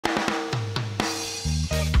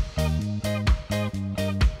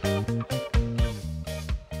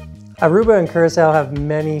Aruba and Curacao have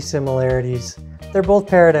many similarities. They're both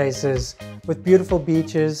paradises with beautiful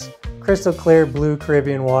beaches, crystal clear blue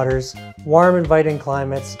Caribbean waters, warm inviting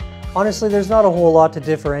climates. Honestly, there's not a whole lot to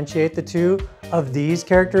differentiate the two of these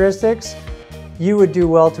characteristics. You would do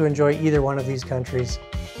well to enjoy either one of these countries.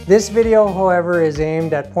 This video, however, is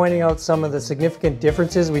aimed at pointing out some of the significant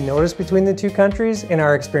differences we noticed between the two countries in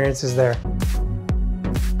our experiences there.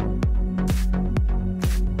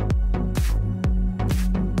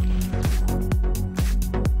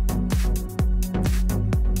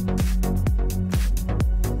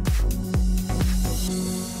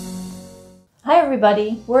 Hi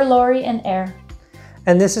everybody, we're Lori and Air.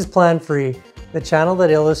 And this is Plan Free, the channel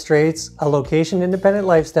that illustrates a location-independent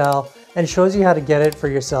lifestyle and shows you how to get it for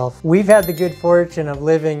yourself. We've had the good fortune of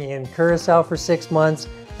living in Curacao for 6 months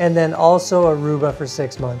and then also Aruba for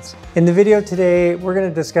 6 months. In the video today, we're going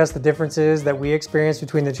to discuss the differences that we experienced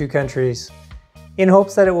between the two countries, in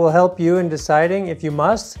hopes that it will help you in deciding if you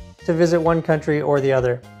must to visit one country or the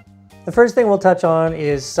other. The first thing we'll touch on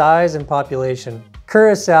is size and population.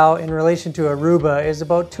 Curacao in relation to Aruba is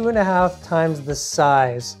about 2.5 times the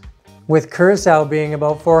size, with Curacao being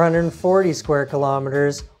about 440 square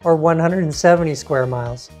kilometers or 170 square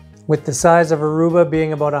miles, with the size of Aruba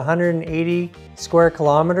being about 180 square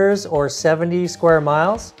kilometers or 70 square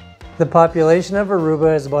miles. The population of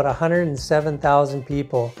Aruba is about 107,000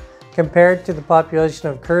 people, compared to the population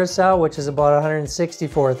of Curacao, which is about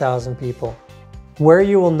 164,000 people. Where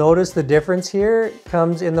you will notice the difference here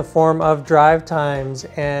comes in the form of drive times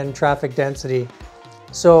and traffic density.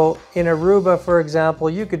 So in Aruba, for example,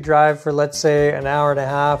 you could drive for, let's say, an hour and a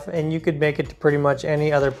half and you could make it to pretty much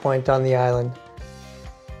any other point on the island.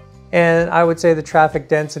 And I would say the traffic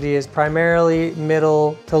density is primarily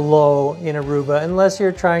middle to low in Aruba, unless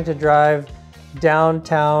you're trying to drive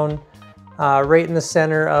downtown, right in the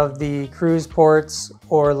center of the cruise ports,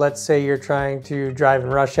 or let's say you're trying to drive in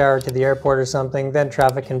rush hour to the airport or something, then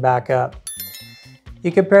traffic can back up.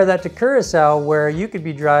 You compare that to Curacao, where you could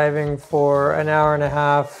be driving for an hour and a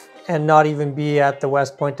half and not even be at the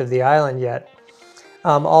west point of the island yet.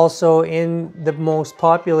 Also in the most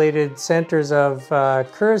populated centers of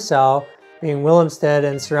Curacao, being Willemstad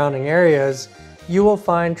and surrounding areas, you will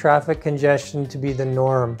find traffic congestion to be the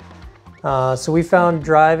norm. So we found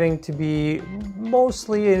driving to be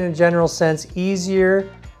mostly, in a general sense, easier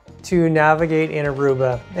to navigate in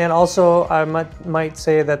Aruba. And also I might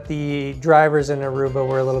say that the drivers in Aruba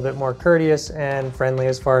were a little bit more courteous and friendly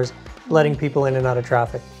as far as letting people in and out of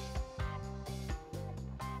traffic.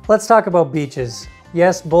 Let's talk about beaches.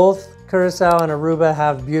 Yes, both Curacao and Aruba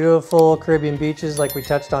have beautiful Caribbean beaches like we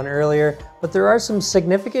touched on earlier, but there are some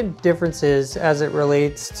significant differences as it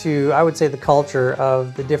relates to, I would say, the culture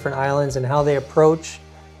of the different islands and how they approach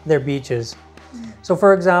their beaches. So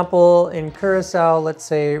for example, in Curacao, let's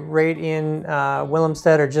say right in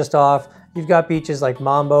Willemstad or just off, you've got beaches like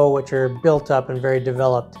Mambo, which are built up and very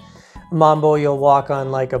developed. Mambo, you'll walk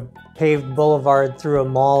on like a paved boulevard through a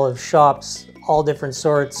mall of shops, all different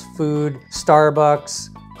sorts, food, Starbucks,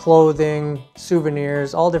 clothing,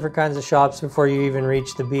 souvenirs, all different kinds of shops before you even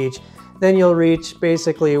reach the beach. Then you'll reach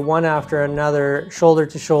basically one after another, shoulder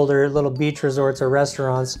to shoulder, little beach resorts or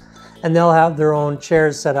restaurants, and they'll have their own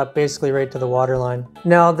chairs set up basically right to the waterline.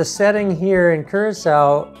 Now the setting here in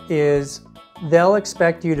Curacao is they'll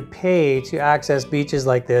expect you to pay to access beaches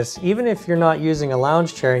like this. Even if you're not using a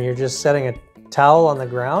lounge chair and you're just setting a towel on the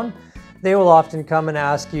ground, they will often come and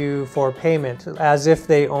ask you for payment as if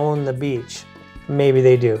they own the beach. Maybe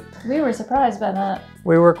they do. We were surprised by that.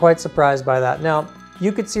 We were quite surprised by that. Now,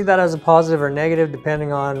 you could see that as a positive or negative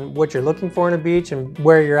depending on what you're looking for in a beach and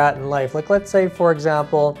where you're at in life. Like let's say, for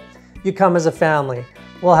example, you come as a family.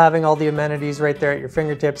 Well, having all the amenities right there at your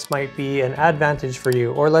fingertips might be an advantage for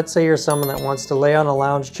you. Or let's say you're someone that wants to lay on a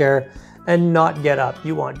lounge chair and not get up.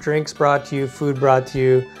 You want drinks brought to you, food brought to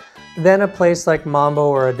you. Then a place like Mambo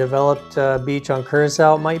or a developed beach on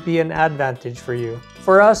Curacao might be an advantage for you.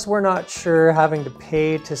 For us, we're not sure having to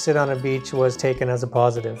pay to sit on a beach was taken as a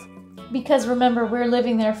positive. Because remember, we're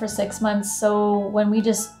living there for 6 months, so when we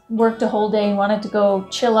just worked a whole day and wanted to go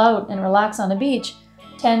chill out and relax on the beach,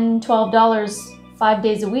 $10, $12, 5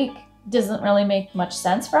 days a week doesn't really make much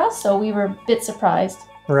sense for us, so we were a bit surprised.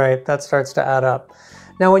 Right, that starts to add up.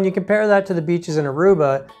 Now when you compare that to the beaches in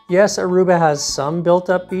Aruba, yes, Aruba has some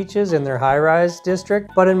built-up beaches in their high-rise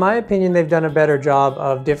district, but in my opinion they've done a better job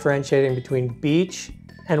of differentiating between beach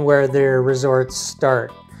and where their resorts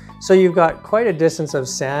start. So you've got quite a distance of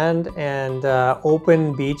sand and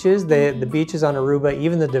open beaches. The beaches on Aruba,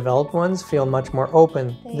 even the developed ones, feel much more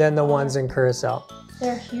open than the ones in Curacao.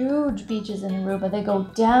 They're huge beaches in Aruba. They go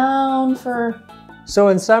down for So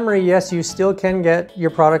in summary, yes, you still can get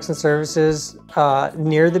your products and services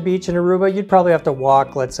near the beach in Aruba. You'd probably have to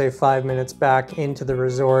walk, let's say 5 minutes back into the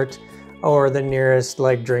resort or the nearest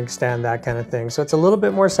like drink stand, that kind of thing. So it's a little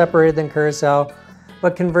bit more separated than Curacao,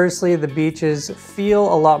 but conversely, the beaches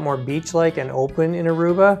feel a lot more beach-like and open in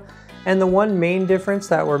Aruba. And the one main difference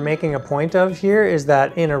that we're making a point of here is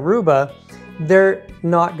that in Aruba, they're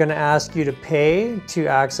not gonna ask you to pay to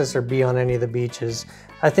access or be on any of the beaches.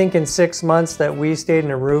 I think in 6 months that we stayed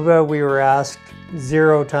in Aruba, we were asked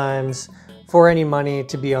 0 times for any money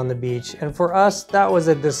to be on the beach. And for us, that was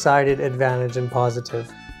a decided advantage and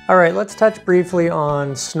positive. All right, let's touch briefly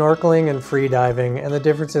on snorkeling and free diving and the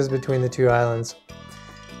differences between the two islands.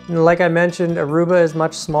 Like I mentioned, Aruba is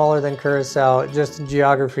much smaller than Curacao, just in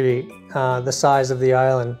geography, the size of the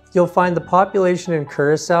island. You'll find the population in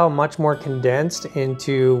Curacao much more condensed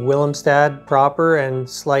into Willemstad proper and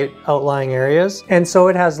slight outlying areas. And so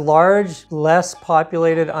it has large, less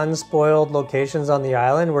populated, unspoiled locations on the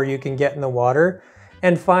island where you can get in the water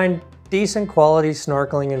and find decent quality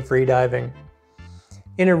snorkeling and free diving.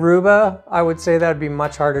 In Aruba, I would say that would be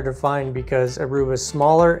much harder to find because Aruba is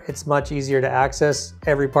smaller, it's much easier to access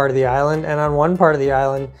every part of the island, and on one part of the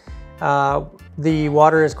island, the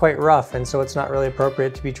water is quite rough, and so it's not really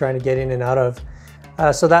appropriate to be trying to get in and out of.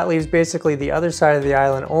 So that leaves basically the other side of the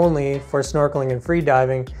island only for snorkeling and free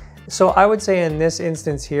diving. So I would say in this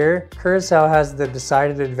instance here, Curacao has the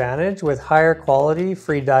decided advantage with higher quality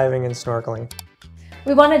free diving and snorkeling.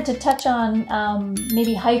 We wanted to touch on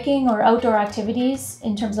maybe hiking or outdoor activities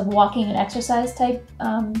in terms of walking and exercise type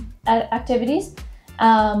activities.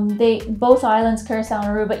 Both islands, Curacao and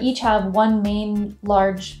Aruba, each have one main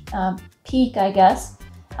large peak, I guess,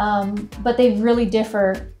 but they really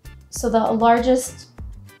differ. So the largest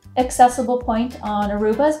accessible point on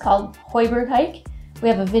Aruba is called Hooiberg Hike. We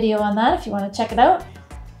have a video on that if you want to check it out.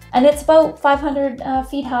 And it's about 500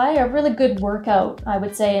 feet high, a really good workout, I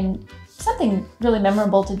would say, and something really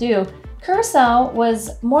memorable to do. Curacao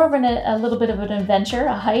was more of a little bit of an adventure,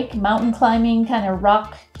 a hike, mountain climbing, kind of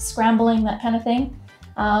rock scrambling, that kind of thing.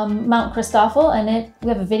 Mount Christoffel, and we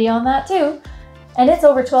have a video on that too. And it's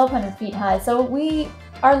over 1,200 feet high. So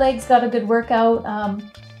our legs got a good workout.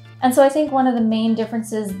 And so I think one of the main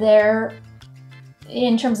differences there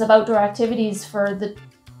in terms of outdoor activities for the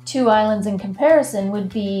two islands in comparison would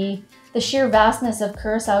be the sheer vastness of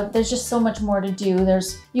Curacao. There's just so much more to do.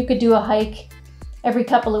 You could do a hike every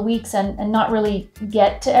couple of weeks and not really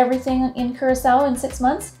get to everything in Curacao in 6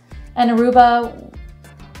 months. And Aruba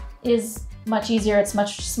is much easier. It's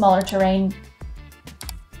much smaller terrain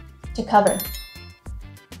to cover.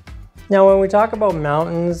 Now, when we talk about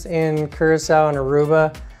mountains in Curacao and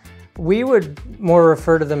Aruba, we would more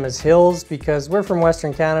refer to them as hills because we're from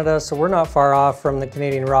Western Canada, so we're not far off from the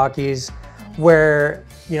Canadian Rockies, where,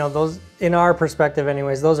 you know, those, in our perspective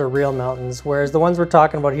anyways, those are real mountains, whereas the ones we're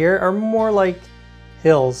talking about here are more like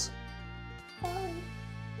hills.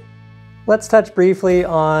 Let's touch briefly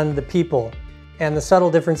on the people and the subtle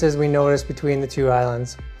differences we noticed between the two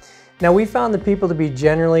islands. Now, we found the people to be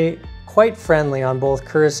generally quite friendly on both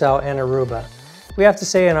Curacao and Aruba. We have to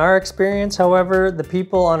say, in our experience, however, the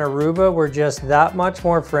people on Aruba were just that much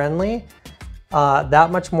more friendly,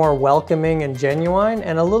 that much more welcoming and genuine,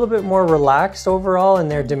 and a little bit more relaxed overall in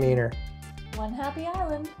their demeanor. One happy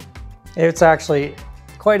island. It's actually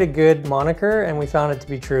quite a good moniker, and we found it to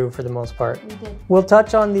be true for the most part. We did. We'll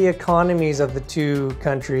touch on the economies of the two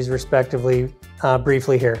countries respectively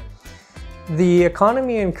briefly here. The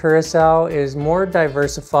economy in Curacao is more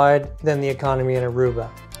diversified than the economy in Aruba.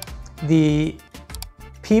 The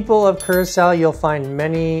people of Curacao, you'll find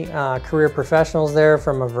many career professionals there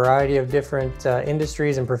from a variety of different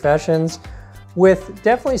industries and professions, with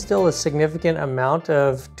definitely still a significant amount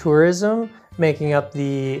of tourism making up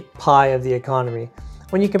the pie of the economy.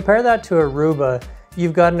 When you compare that to Aruba,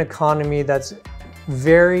 you've got an economy that's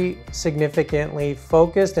very significantly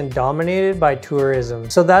focused and dominated by tourism.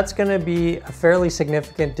 So that's going to be a fairly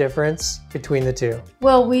significant difference between the two.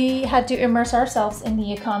 Well, we had to immerse ourselves in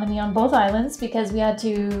the economy on both islands because we had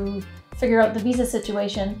to figure out the visa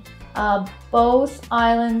situation. Both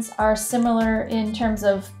islands are similar in terms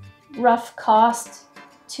of rough cost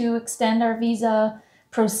to extend our visa,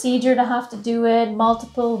 procedure to have to do it,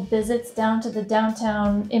 multiple visits down to the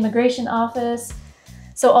downtown immigration office.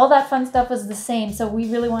 So all that fun stuff was the same. So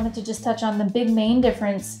we really wanted to just touch on the big main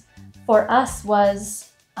difference for us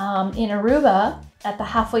was in Aruba, at the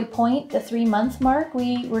halfway point, the 3-month mark,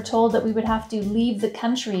 we were told that we would have to leave the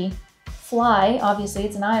country, fly, obviously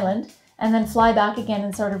it's an island, and then fly back again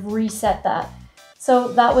and sort of reset that. So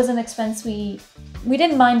that was an expense we we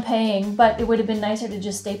didn't mind paying, but it would have been nicer to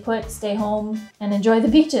just stay put, stay home, and enjoy the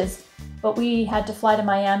beaches. But we had to fly to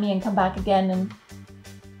Miami and come back again, and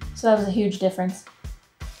so that was a huge difference.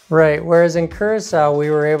 Right, whereas in Curacao,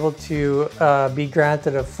 we were able to be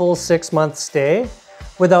granted a full 6-month stay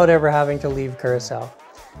without ever having to leave Curacao.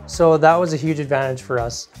 So that was a huge advantage for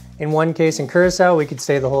us. In one case in Curacao, we could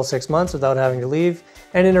stay the whole 6 months without having to leave.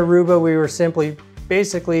 And in Aruba, we were simply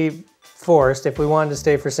basically forced, if we wanted to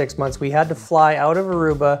stay for 6 months, we had to fly out of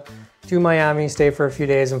Aruba to Miami, stay for a few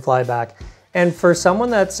days and fly back. And for someone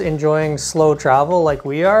that's enjoying slow travel like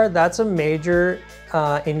we are, that's a major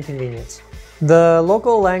inconvenience. The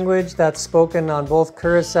local language that's spoken on both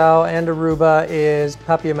Curacao and Aruba is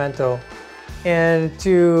Papiamentu. And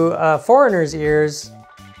to foreigners' ears,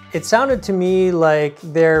 it sounded to me like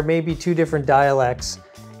there may be 2 different dialects.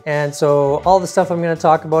 And so all the stuff I'm going to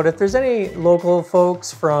talk about, if there's any local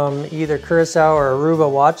folks from either Curacao or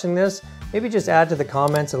Aruba watching this, maybe just add to the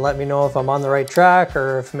comments and let me know if I'm on the right track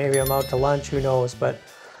or if maybe I'm out to lunch, who knows. But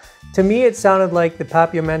to me, it sounded like the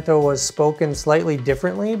Papiamentu was spoken slightly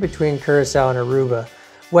differently between Curacao and Aruba,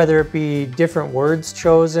 whether it be different words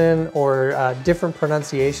chosen or different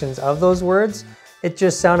pronunciations of those words. It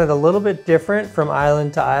just sounded a little bit different from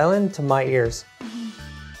island to my ears.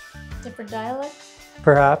 Different dialect?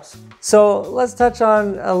 Perhaps. So let's touch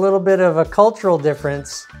on a little bit of a cultural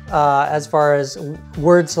difference as far as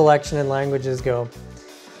word selection and languages go.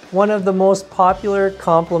 One of the most popular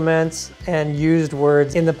compliments and used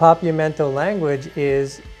words in the Papiamentu language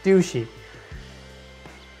is douchey.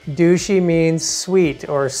 Douchey means sweet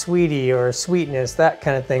or sweetie or sweetness, that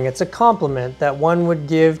kind of thing. It's a compliment that one would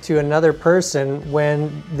give to another person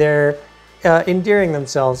when they're endearing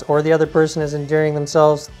themselves, or the other person is endearing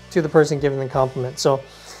themselves to the person giving the compliment. So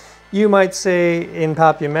you might say in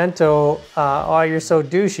Papiamentu, oh, you're so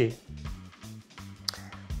douchey.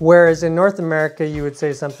 Whereas in North America, you would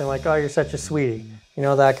say something like, oh, you're such a sweetie, you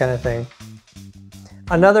know, that kind of thing.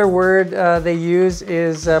 Another word they use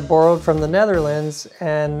is borrowed from the Netherlands,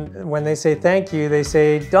 and when they say thank you, they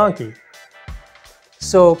say donkey.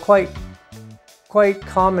 So quite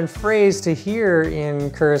common phrase to hear in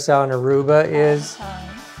Curacao and Aruba is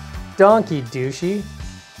donkey douchey.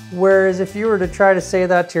 Whereas if you were to try to say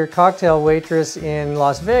that to your cocktail waitress in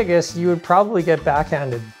Las Vegas, you would probably get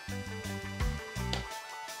backhanded.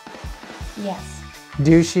 Yes.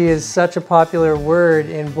 Douchey is such a popular word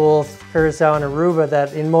in both Curacao and Aruba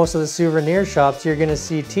that in most of the souvenir shops, you're going to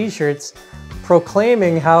see t-shirts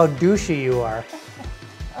proclaiming how douchey you are.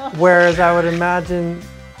 Whereas I would imagine,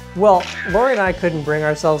 well, Lori and I couldn't bring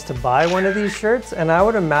ourselves to buy one of these shirts, and I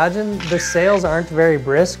would imagine the sales aren't very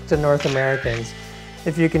brisk to North Americans.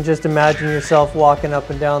 If you can just imagine yourself walking up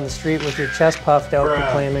and down the street with your chest puffed out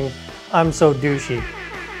proclaiming, I'm so douchey.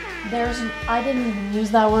 I didn't even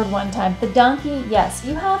use that word one time. The donkey, yes,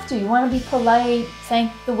 you have to. You want to be polite,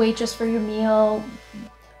 thank the waitress for your meal,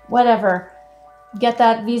 whatever. Get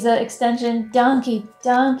that visa extension, donkey,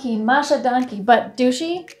 Masha donkey. But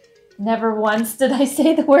douchey, never once did I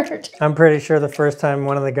say the word. I'm pretty sure the first time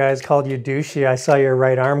one of the guys called you douchey, I saw your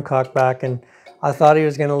right arm cock back and I thought he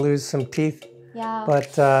was going to lose some teeth. Yeah.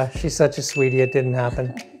 But she's such a sweetie, it didn't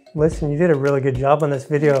happen. Listen, you did a really good job on this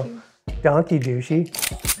video. Donkey douchey.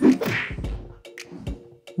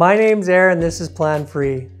 My name's Aaron, this is Plan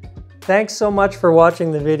Free. Thanks so much for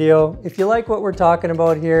watching the video. If you like what we're talking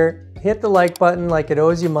about here, hit the like button like it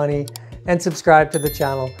owes you money and subscribe to the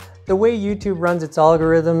channel. The way YouTube runs its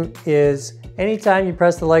algorithm is anytime you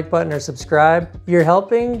press the like button or subscribe, you're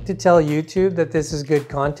helping to tell YouTube that this is good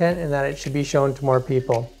content and that it should be shown to more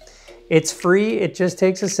people. It's free, it just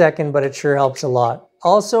takes a second, but it sure helps a lot.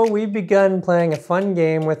 Also, we've begun playing a fun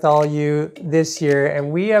game with all you this year,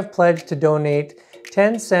 and we have pledged to donate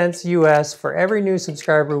 10 cents US for every new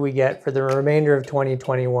subscriber we get for the remainder of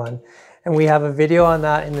 2021. And we have a video on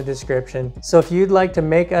that in the description. So if you'd like to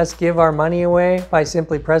make us give our money away by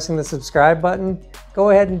simply pressing the subscribe button, go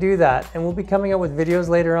ahead and do that. And we'll be coming up with videos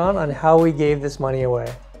later on how we gave this money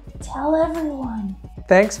away. Tell everyone.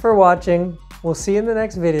 Thanks for watching. We'll see you in the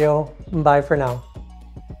next video. Bye for now.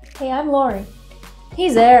 Hey, I'm Lori.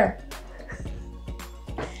 He's Air.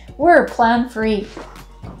 We're Plan Free.